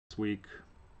week.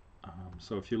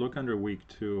 So if you look under week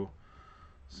 2,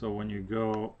 so when you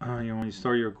go, when you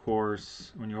start your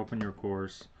course, when you open your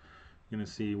course, you're going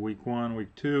to see week 1,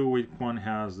 week 2. Week 1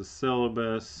 has the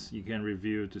syllabus. You can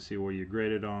review to see what you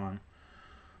graded on.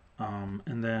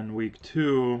 And then week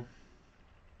 2,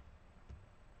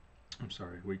 I'm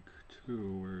sorry, week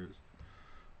 2, where is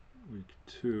week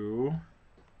 2?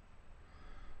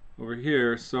 Over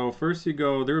here. So first you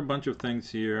go, there are a bunch of things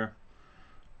here.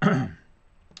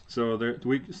 So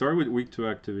start with week 2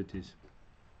 activities.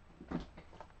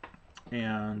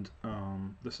 And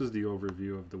this is the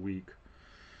overview of the week.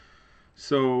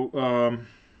 So,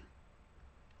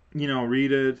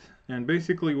 read it. And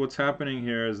basically what's happening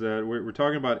here is that we're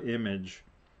talking about image.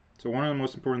 So one of the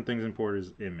most important things in Port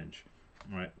is image,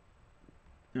 right?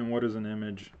 And what is an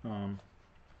image?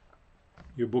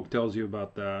 Your book tells you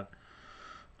about that.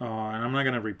 And I'm not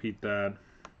going to repeat that.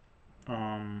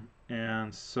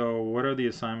 And so what are the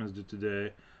assignments due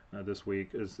today, this week?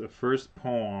 Is the first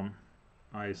poem.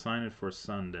 I assigned it for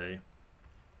Sunday.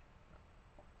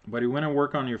 But you want to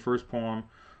work on your first poem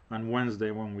on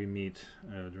Wednesday when we meet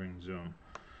during Zoom.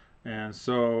 And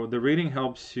so the reading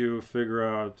helps you figure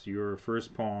out your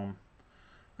first poem.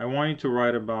 I want you to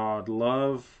write about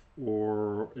love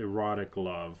or erotic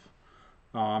love.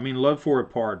 Love for a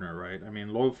partner, right?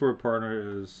 Love for a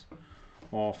partner is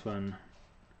often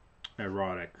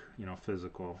erotic,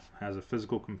 physical, has a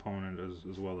physical component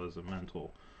as well as a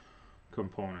mental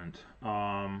component.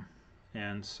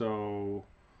 And so,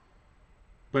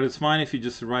 but it's fine if you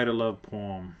just write a love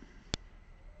poem.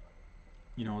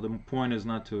 The point is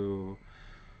not to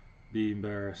be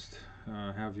embarrassed,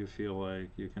 have you feel like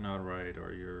you cannot write,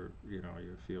 or you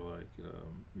feel like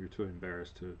you're too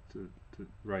embarrassed to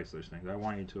write such things. I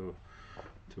want you to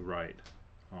write,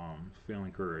 feel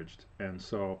encouraged. And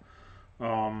so,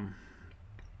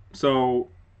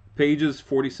 pages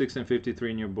 46 and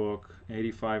 53 in your book,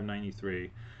 85,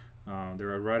 93.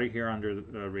 They're right here under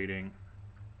reading.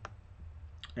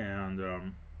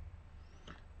 And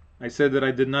I said that I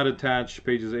did not attach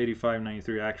pages 85,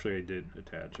 93. Actually, I did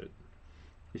attach it.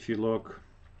 If you look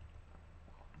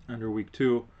under week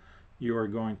 2, you are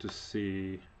going to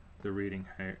see the reading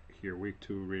here, week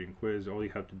 2 reading quiz. All you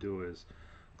have to do is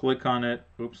click on it.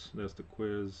 Oops, that's the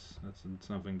quiz. That's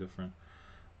something different.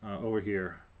 Over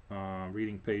here,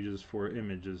 reading pages for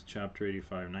images, chapter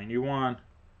 85, 91.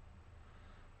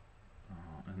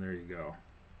 And there you go.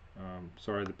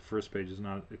 Sorry, the first page is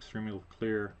not extremely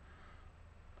clear,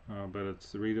 but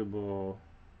it's readable.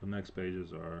 The next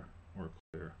pages are more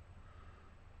clear.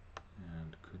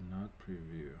 And could not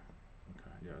preview.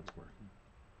 Okay, yeah, it's working.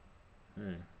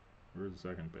 Hey, where's the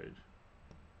second page?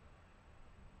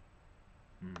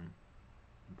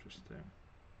 Interesting.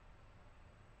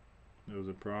 There was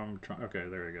a problem. Okay,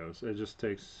 there it goes.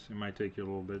 It might take you a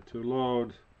little bit to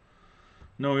load.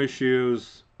 No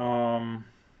issues. The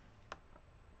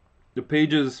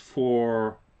pages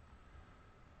for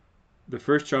the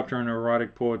first chapter in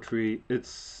erotic poetry,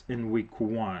 it's in week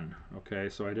 1. Okay,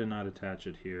 so I did not attach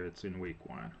it here. It's in week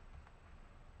 1.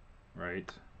 Right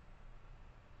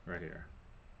here.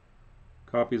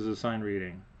 Copies assigned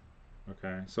reading.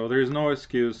 Okay, so there's no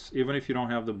excuse, even if you don't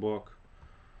have the book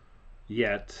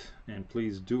yet, and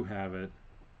please do have it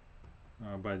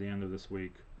by the end of this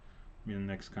week, the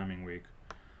next coming week,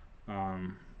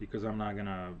 because I'm not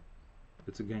gonna,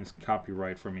 it's against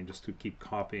copyright for me just to keep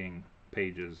copying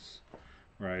pages,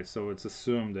 right? So it's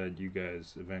assumed that you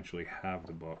guys eventually have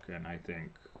the book, and I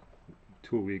think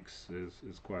 2 weeks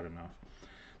is quite enough.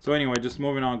 So anyway, just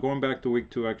moving on, going back to week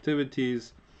 2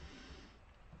 activities.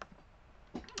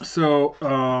 So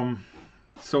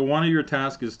one of your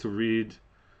tasks is to read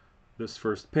this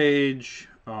first page,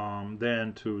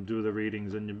 then to do the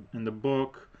readings in the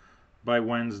book by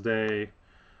Wednesday.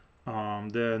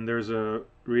 Then there's a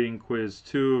reading quiz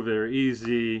 2, very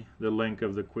easy. The link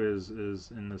of the quiz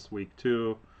is in this week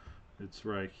 2. It's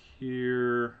right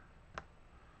here.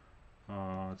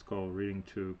 It's called reading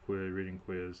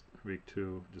quiz week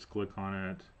 2. Just click on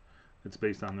it. It's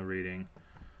based on the reading.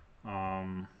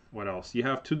 What else? You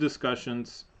have 2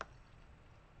 discussions.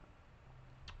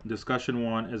 Discussion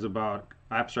 1 is about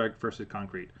abstract versus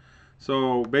concrete.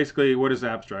 So basically, what is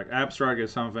abstract? Abstract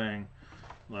is something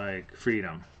like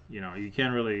freedom. You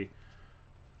can't really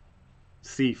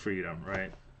see freedom,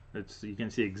 right? You can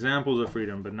see examples of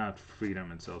freedom, but not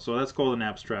freedom itself. So that's called an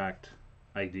abstract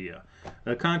idea.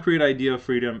 A concrete idea of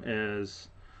freedom is,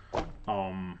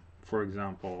 for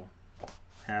example,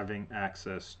 having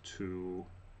access to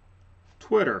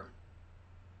Twitter.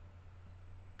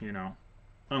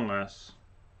 Unless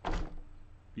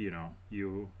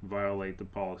you violate the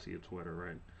policy of Twitter,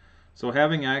 right? So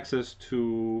having access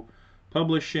to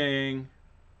publishing,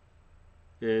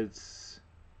 it's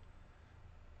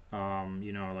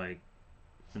you know, like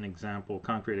an example,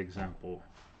 concrete example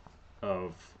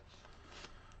of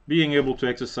being able to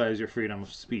exercise your freedom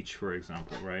of speech, for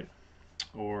example, right?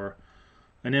 Or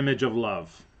an image of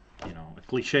love. You know, a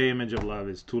cliche image of love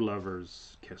is two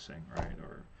lovers kissing, right?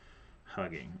 Or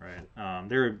hugging, right?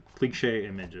 They're cliche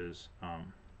images,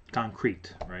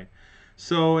 concrete, right?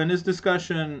 So in this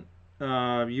discussion,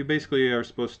 you basically are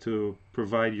supposed to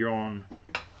provide your own.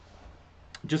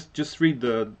 Just read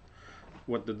the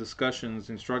what the discussion's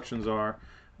instructions are,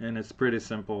 and it's pretty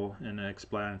simple and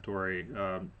explanatory.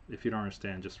 If you don't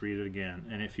understand, just read it again.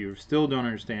 And if you still don't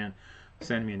understand,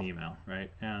 send me an email,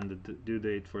 right? And the due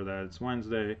date for that is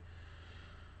Wednesday.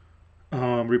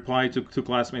 Reply to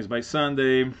classmates by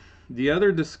Sunday. The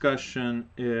other discussion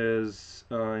is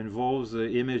involves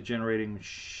the image generating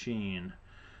machine.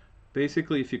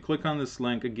 Basically, if you click on this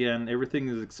link, again, everything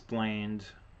is explained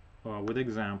with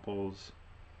examples.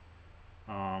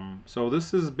 So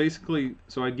this is basically,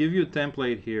 so I give you a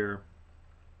template here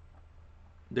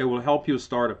that will help you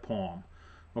start a poem,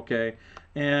 okay?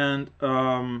 And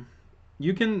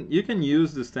you can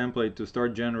use this template to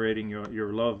start generating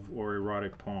your love or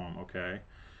erotic poem, okay?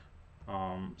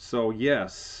 So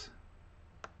yes,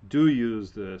 do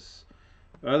use this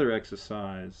other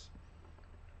exercise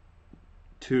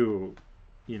to,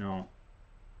 you know,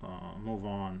 move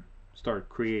on, start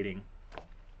creating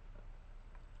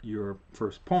your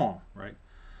first poem, right?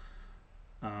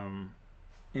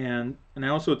 And I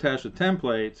also attached a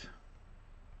template,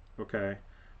 okay?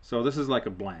 So this is like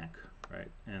a blank, right?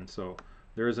 And so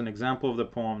there is an example of the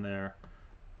poem there.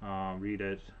 Read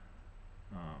it,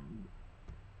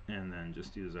 and then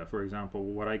just use that. For example,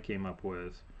 what I came up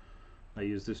with, I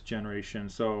use this generation.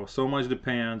 So much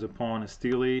depends upon a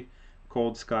steely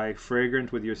cold sky,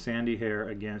 fragrant with your sandy hair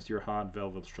against your hot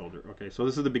velvet shoulder. Okay, so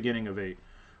this is the beginning of a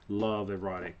love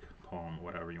erotic poem,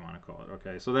 whatever you want to call it.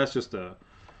 Okay, so that's just a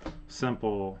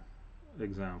simple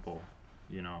example,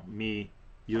 you know, me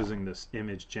using this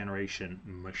image generation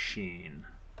machine,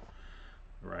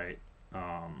 right?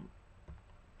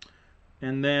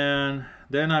 And then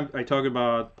I talk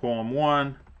about poem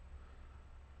 1,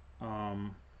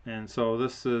 and so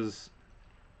this is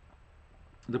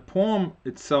the poem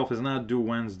itself is not due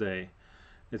Wednesday,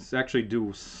 it's actually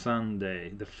due Sunday,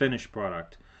 the finished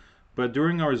product. But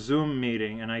during our Zoom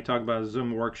meeting, and I talk about a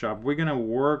Zoom workshop, we're gonna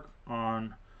work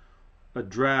on a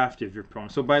draft of your poem.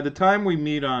 So by the time we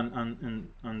meet on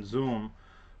Zoom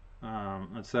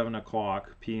at 7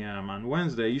 p.m. on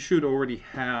Wednesday, you should already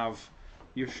have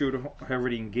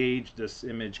already engaged this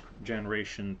image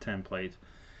generation template,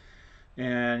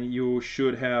 and you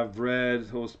should have read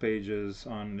those pages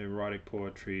on erotic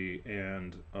poetry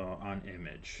and on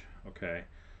image. Okay,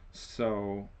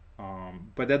 so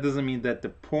but that doesn't mean that the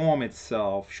poem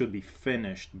itself should be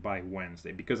finished by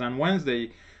Wednesday, because on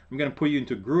Wednesday I'm going to put you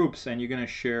into groups and you're going to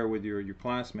share with your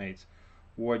classmates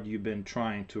what you've been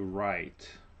trying to write,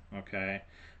 okay?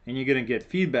 And you're going to get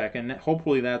feedback, and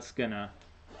hopefully that's going to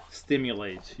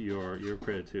stimulate your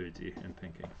creativity and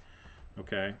thinking,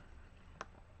 okay?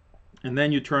 And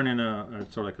then you turn in a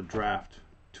sort of like a draft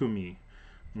to me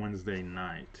Wednesday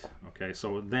night, okay?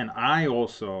 So then I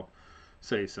also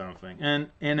say something,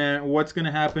 and what's going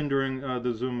to happen during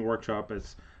the Zoom workshop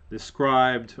is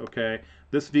described, okay?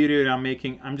 This video that I'm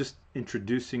making, I'm just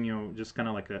introducing you, just kind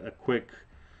of like a quick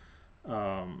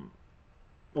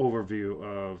overview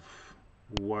of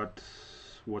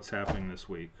what's happening this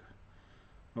week,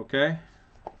 okay?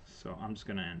 So I'm just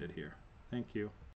going to end it here. Thank you.